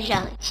嘴先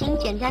生，请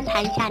简单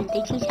谈一下你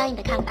对金湘玉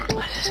的看法。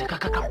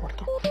干活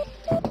的。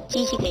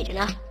机器给着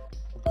呢。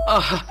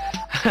啊，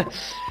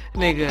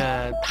那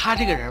个他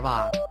这个人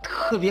吧，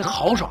特别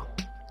豪爽、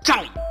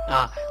仗义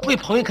啊，为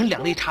朋友肯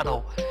两肋插刀。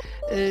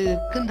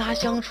跟他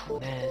相处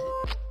呢，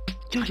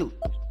就是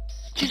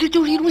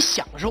一种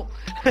享受。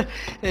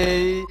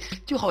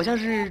就好像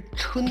是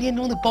春天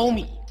中的苞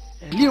米，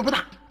粒儿不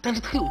大，但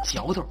是特有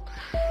嚼头。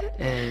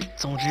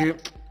总之，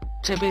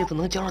这辈子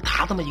能交上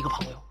他这么一个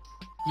朋友，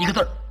一个字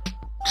儿，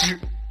直。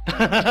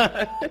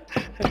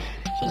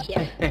谢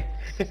谢。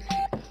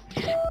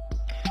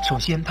首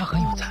先，他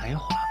很有才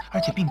华，而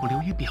且并不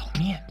流于表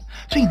面。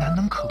最难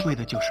能可贵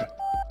的就是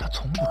他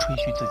从不吹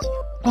嘘自己，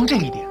光这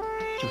一点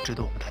就值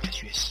得我们大家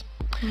学习。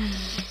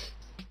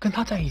跟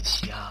他在一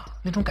起啊，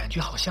那种感觉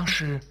好像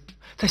是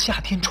在夏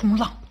天冲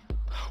浪，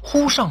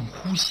忽上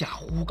忽下，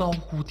忽高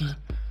忽低，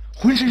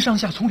浑身上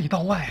下从里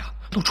到外啊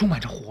都充满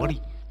着活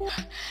力。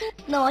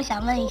那我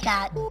想问一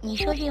下，你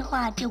说这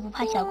话就不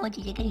怕小郭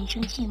姐姐跟你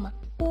生气吗？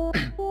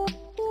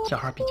小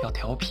孩比较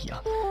调皮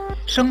啊，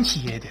生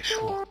气也得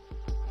说。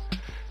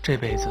这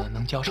辈子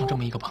能交上这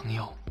么一个朋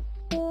友，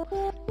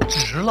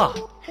值了。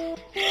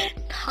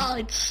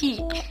淘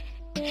气。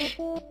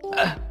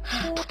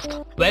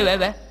喂，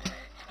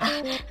啊，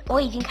我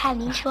已经看，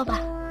您说吧。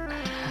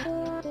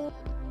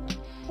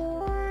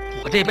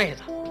我这辈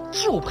子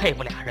就佩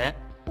服俩人，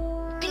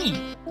第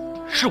一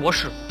是我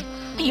师傅，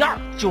第二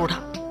就是他。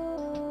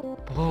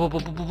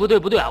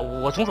不对啊！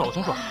我重说。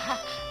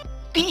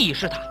第一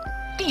是他，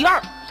第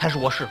二才是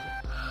我师傅。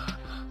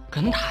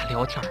跟他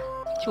聊天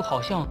就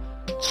好像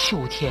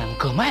秋天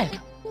割麦子，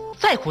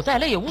再苦再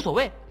累也无所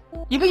谓，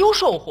因为有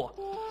收获。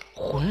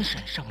浑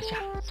身上下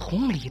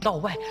从里到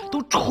外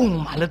都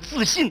充满了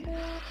自信。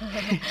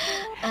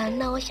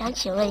那我想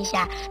请问一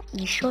下，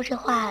你说这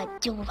话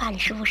就不怕你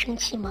师傅生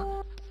气吗？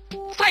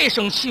再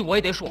生气我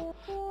也得说，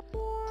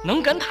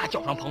能跟他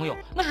交上朋友，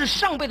那是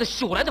上辈子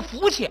修来的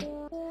福气。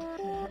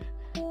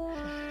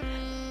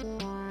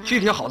具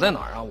体好在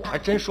哪儿啊？我还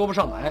真说不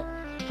上来。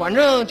反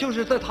正就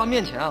是在他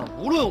面前啊，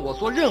无论我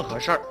做任何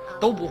事儿，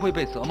都不会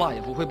被责骂，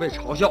也不会被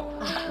嘲笑。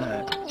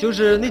就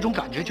是那种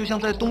感觉，就像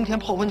在冬天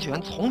泡温泉，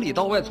从里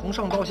到外，从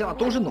上到下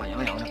都是暖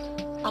洋洋的。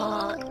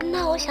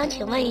那我想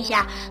请问一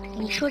下，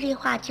你说这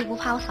话就不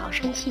怕我嫂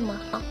生气吗？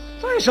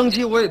再生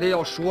气我也得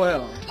要说呀，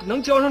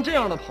能交上这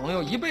样的朋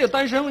友，一辈子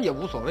单身也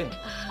无所谓。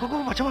快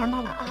把这玩意儿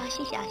拿来。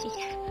谢谢啊，谢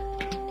谢。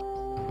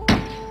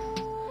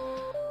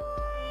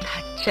他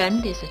真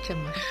的是这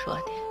么说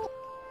的。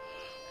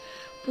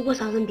不过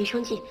嫂子你别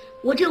生气，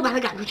我只有把他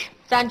赶出去。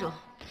站住！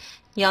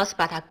你要是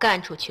把他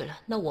赶出去了，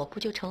那我不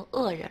就成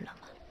恶人了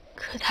吗？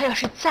可他要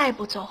是再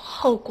不走，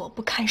后果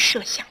不堪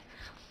设想。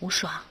无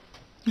双，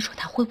你说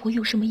他会不会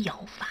有什么妖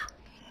法？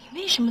你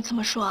为什么这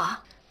么说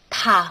啊？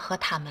他和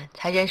他们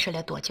才认识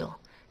了多久？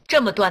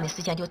这么短的时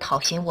间就掏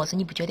心窝子，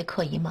你不觉得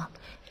可疑吗？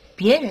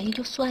别人也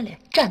就算了，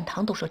站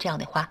堂都说这样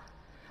的话，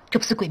这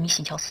不是鬼迷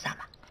心窍是啥吗？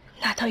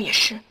那倒也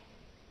是，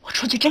我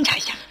出去侦查一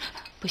下。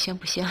不行，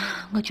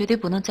我绝对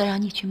不能再让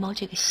你去冒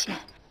这个险。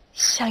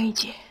香玉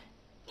姐，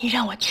你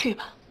让我去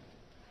吧。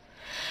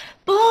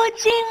不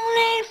经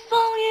历风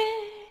雨，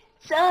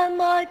怎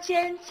么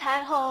见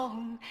彩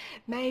虹？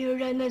没有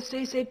人能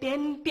随随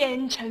便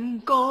便成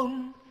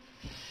功。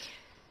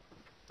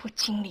不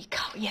经历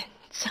考验，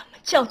怎么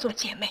叫做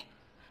姐妹？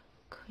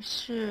可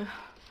是，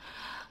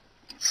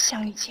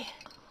香玉姐，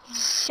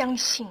相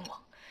信我，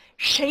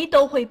谁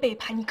都会背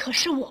叛你，可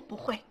是我不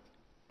会，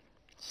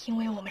因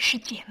为我们是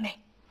姐妹。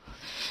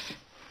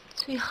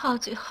最好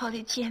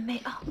的姐妹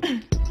啊！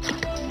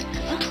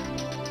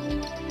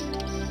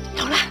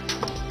走了，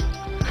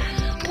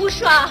无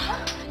双，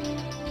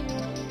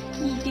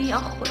你一定要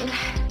回来，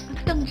我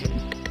等着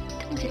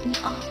你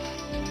啊！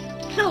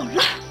走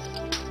了。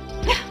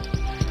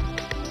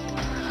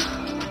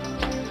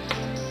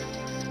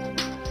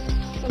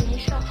我没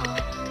事啊。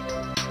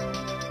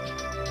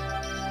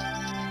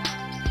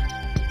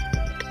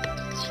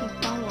请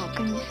帮我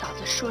跟你嫂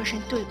子说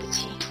声对不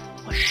起，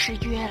我失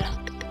约了。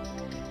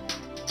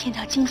见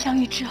到金镶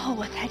玉之后，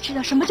我才知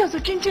道什么叫做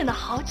真正的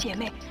好姐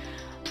妹。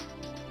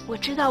我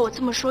知道我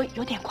这么说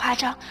有点夸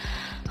张，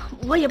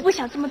我也不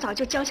想这么早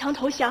就交枪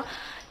投降，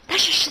但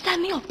是实在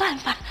没有办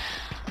法。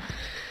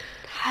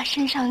她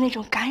身上的那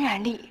种感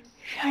染力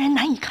让人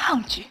难以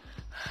抗拒。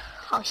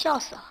好笑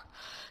死了，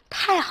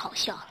太好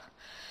笑了！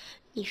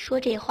你说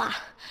这话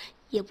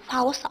也不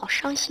怕我嫂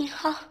伤心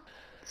哈？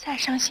再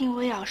伤心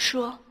我也要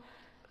说，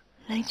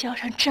能交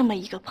上这么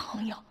一个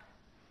朋友，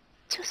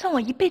就算我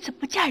一辈子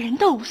不嫁人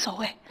都无所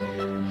谓。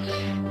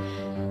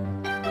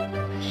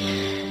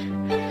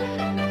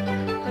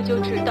我就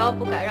知道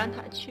不该让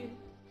他去。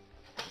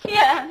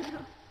天哪！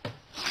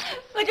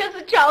我就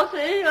是找死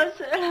就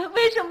是了，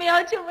为什么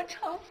要这么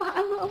惩罚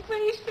我？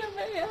为什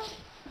么呀？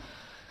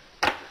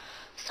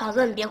嫂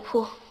子，你别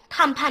哭，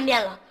他们叛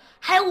变了，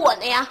还有我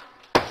呢呀！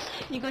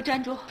你给我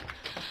站住！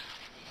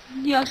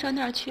你要上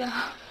哪儿去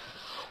啊？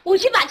我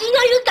去把金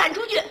镶玉赶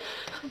出去。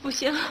不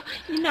行，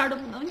你哪儿都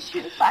不能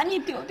去，把你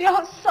丢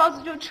掉，嫂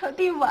子就彻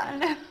底完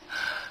了。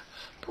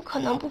不可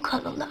能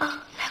的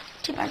啊！来，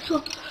这边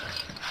坐。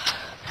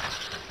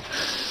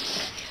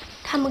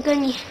他们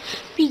跟你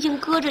毕竟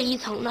隔着一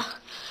层的，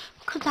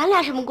可咱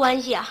俩什么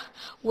关系啊？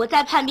我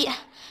再叛变，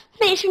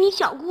那也是你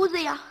小姑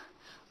子呀。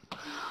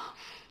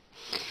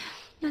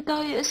那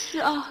倒也是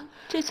啊，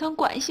这层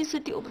关系是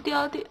丢不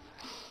掉的。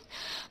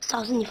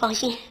嫂子，你放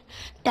心，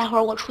待会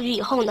儿我出去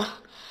以后呢，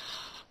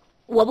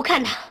我不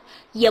看他，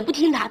也不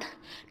听他的，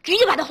直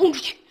接把他轰出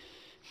去。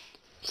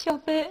小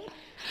贝，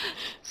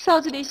嫂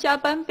子的下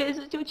半辈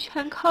子就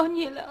全靠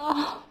你了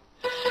啊！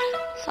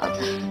嫂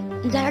子，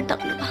你在这儿等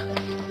着吧。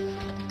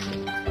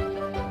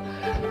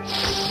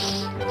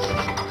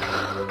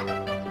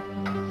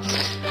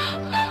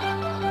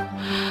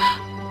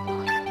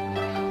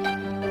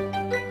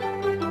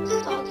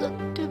嫂子，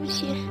对不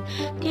起，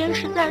敌人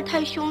实在是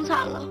太凶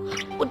残了，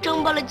我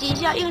挣扎了几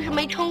下，硬是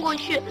没撑过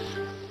去。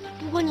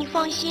不过你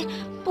放心，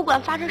不管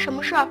发生什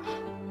么事儿，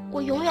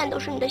我永远都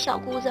是你的小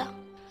姑子。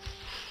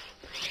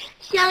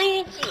香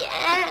玉姐，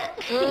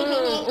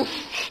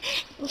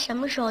你什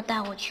么时候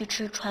带我去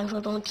吃传说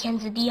中天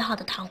字第1号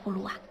的糖葫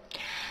芦啊？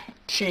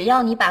只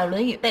要你把《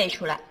论语》背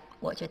出来，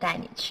我就带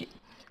你去。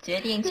决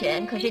定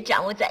权可是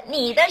掌握在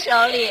你的手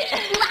里。哇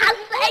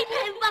塞，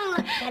太棒了！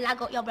来拉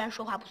钩，要不然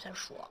说话不算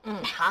数。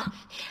好，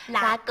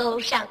拉钩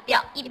上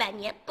吊100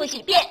年不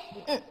许变。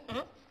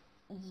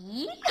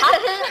咦，好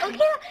，OK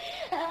了。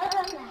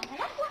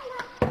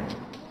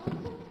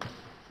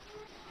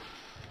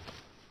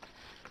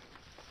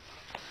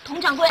佟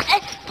掌柜，哎，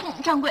佟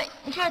掌柜，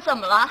你这是怎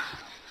么了？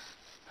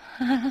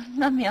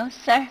我没有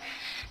事儿，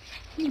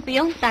你不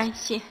用担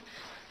心。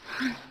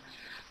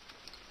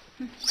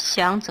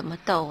想怎么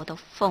斗我都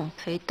奉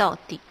陪到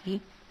底，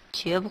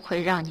绝不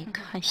会让你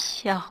看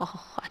笑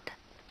话的。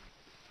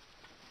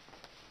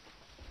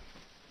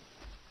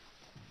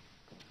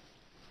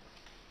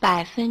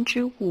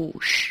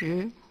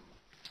50%。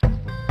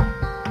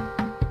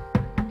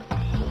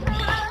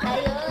哎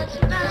呦，吃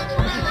饭了，吃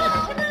饭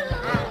了！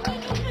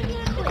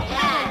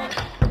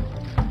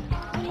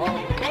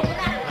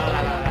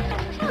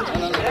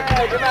来，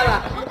吃饭了。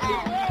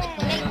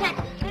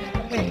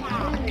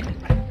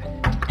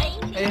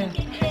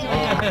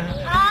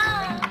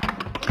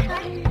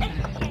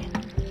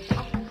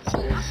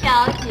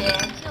小姐，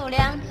酒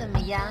量怎么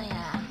样呀？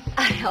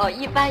哎呦，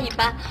一般一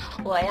般。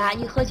我呀，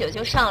一喝酒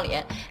就上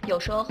脸，有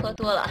时候喝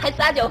多了还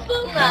撒酒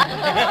疯呢。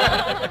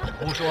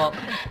胡说，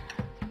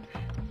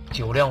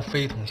酒量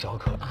非同小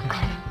可。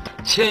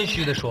谦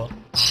虚的说，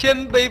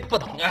千杯不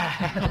倒。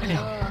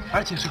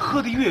而且是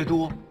喝的越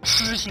多，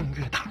吃性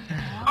越大。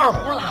二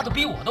胡拉的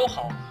比我都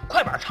好，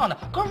快板唱的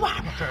跟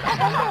rap 似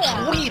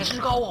的，厨艺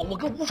之高啊！我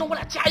跟无双，我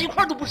俩加一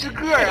块都不是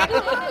个儿啊！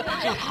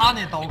就他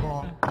那刀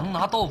工，能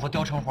拿豆腐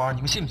雕成花，你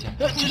们信不信？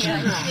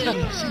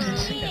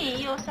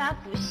你有啥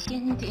不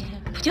信的？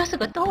不就是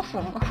个豆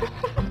腐吗？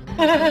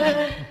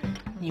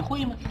你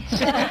会吗？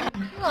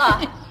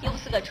又不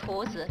是个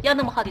厨子，要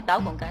那么好的刀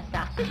工干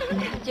啥？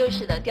就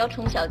是的，雕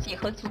虫小技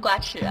和猪瓜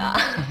吃啊。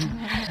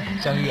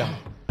香玉啊，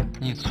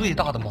你最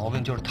大的毛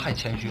病就是太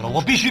谦虚了，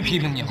我必须批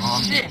评你啊！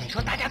是，你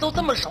说大家都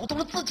这么熟，都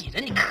是自己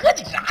人，你客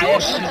气啥呀？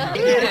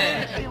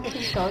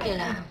挺熟的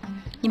了。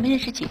你们认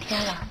识几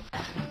天了？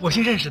我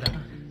新认识的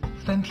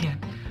，3天，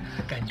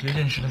感觉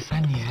认识了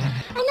3年。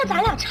哎，那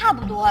咱俩差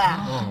不多哎。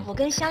我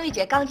跟香玉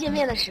姐刚见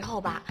面的时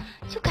候吧，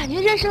就感觉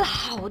认识了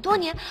好多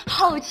年，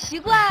好奇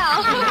怪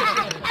啊！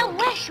哎，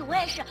我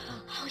也是，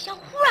好像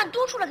忽然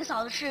多出了个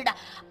嫂子似的，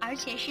而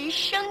且是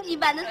升级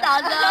版的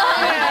嫂子。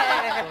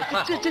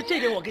这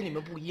点我跟你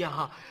们不一样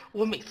哈，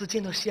我每次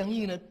见到香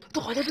玉呢，都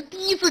好像是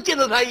第一次见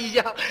到她一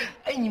样。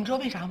哎，你们知道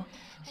为啥吗？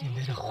因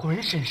为这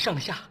浑身上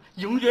下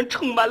永远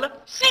充满了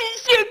新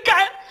鲜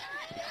感。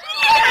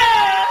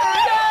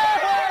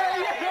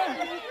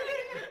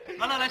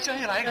来，香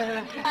玉来一个。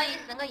不好意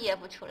思，我噎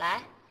不出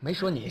来。没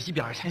说你一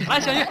边去。来，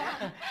香玉。耶！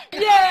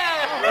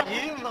哎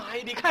呀妈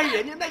呀！你看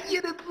人家那噎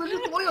的姿势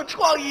多有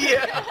创意。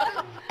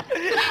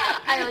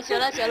哎呦，行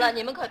了，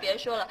你们可别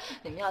说了，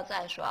你们要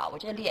再说啊，我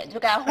这脸就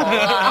该红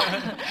了。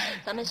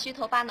咱们虚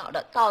头巴脑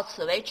的到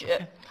此为止，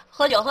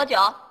喝酒，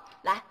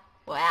来，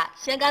我呀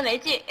先干为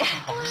敬。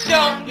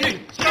香玉。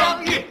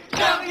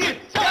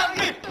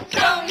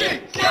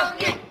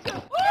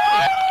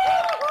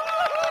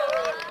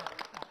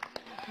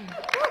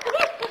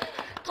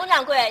佟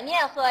掌柜，你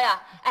也喝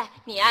呀？哎，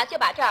你呀就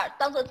把这儿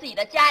当做自己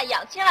的家一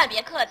样，千万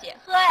别客气，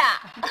喝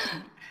呀！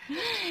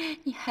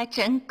你还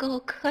真够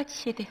客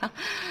气的呀！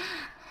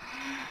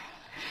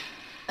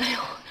哎呦，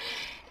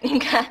您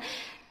看，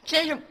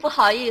真是不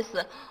好意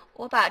思，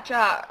我把这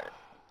儿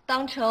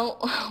当成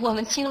我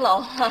们青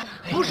楼了。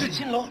不是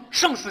青楼，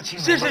胜似青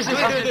楼。是，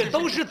对，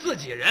都是自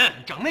己人，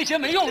整那些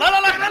没用。来，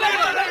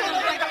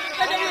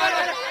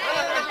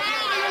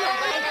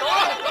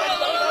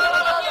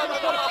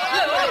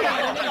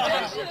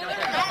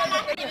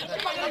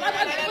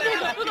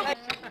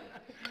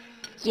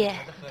耶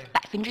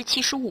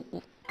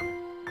，75%。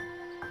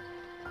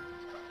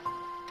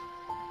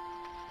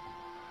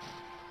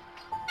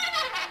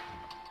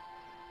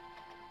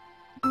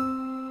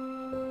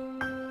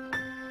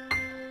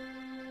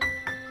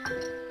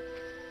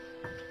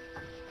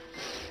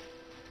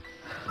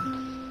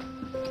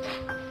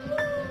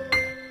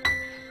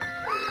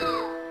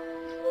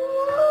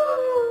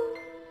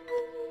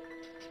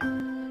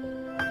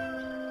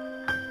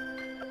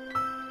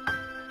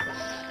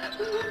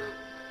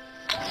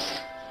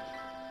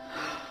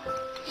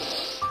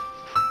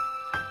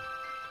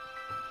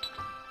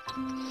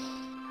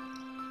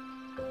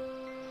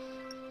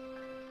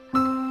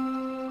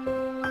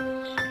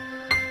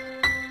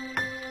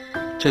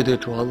这对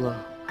镯子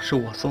是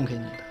我送给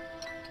你的。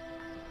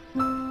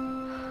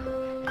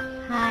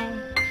嗨，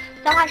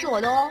簪花是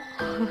我的哦。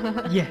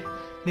耶，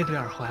那对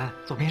耳环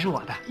左边是我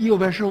的，右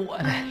边是我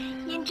的，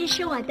胭脂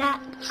是我的，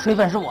水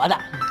粉是我的，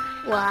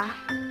我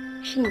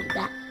是你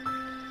的。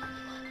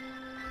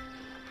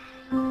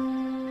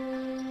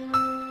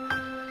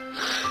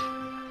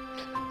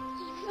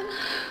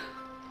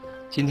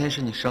今天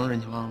是你生日，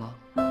你忘了？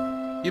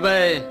预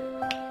备，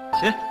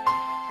起！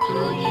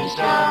祝你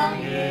生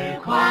日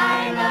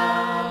快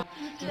乐！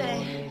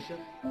对，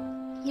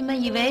你们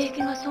以为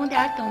给我送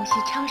点东西、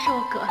唱首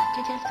歌，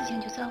这件事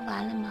情就算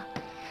完了吗？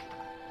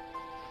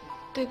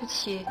对不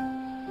起，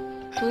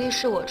主意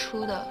是我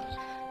出的，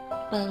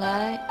本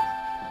来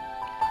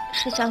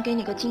是想给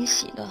你个惊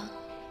喜的。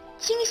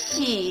惊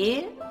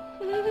喜？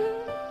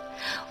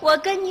我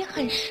跟你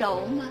很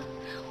熟吗？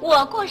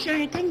我过生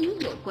日跟你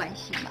有关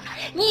系吗？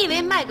你以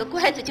为卖个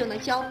乖子就能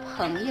交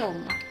朋友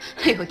吗？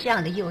哎呦，这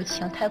样的友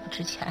情太不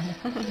值钱了。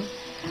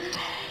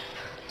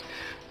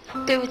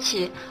对不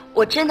起，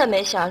我真的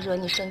没想惹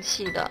你生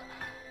气的。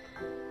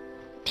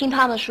听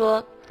他们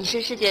说你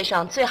是世界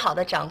上最好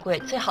的掌柜，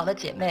最好的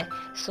姐妹，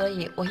所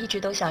以我一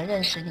直都想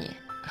认识你。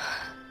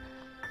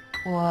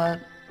我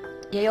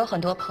也有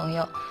很多朋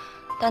友，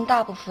但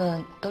大部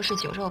分都是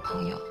酒肉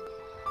朋友，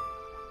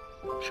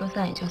说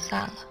散也就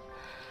散了。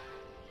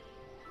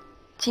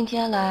今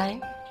天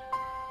来，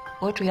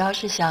我主要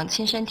是想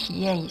亲身体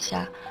验一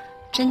下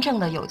真正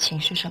的友情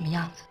是什么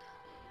样子的。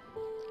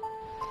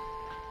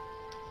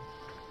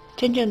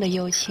真正的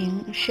友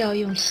情是要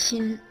用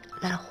心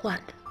来换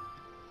的。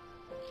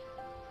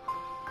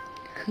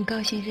很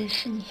高兴认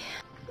识你。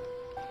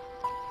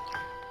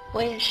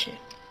我也是。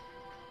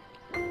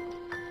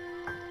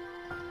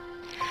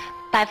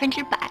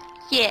100%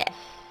耶！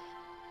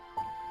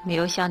没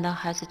有想到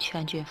还是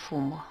全军覆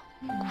没，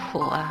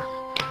苦啊！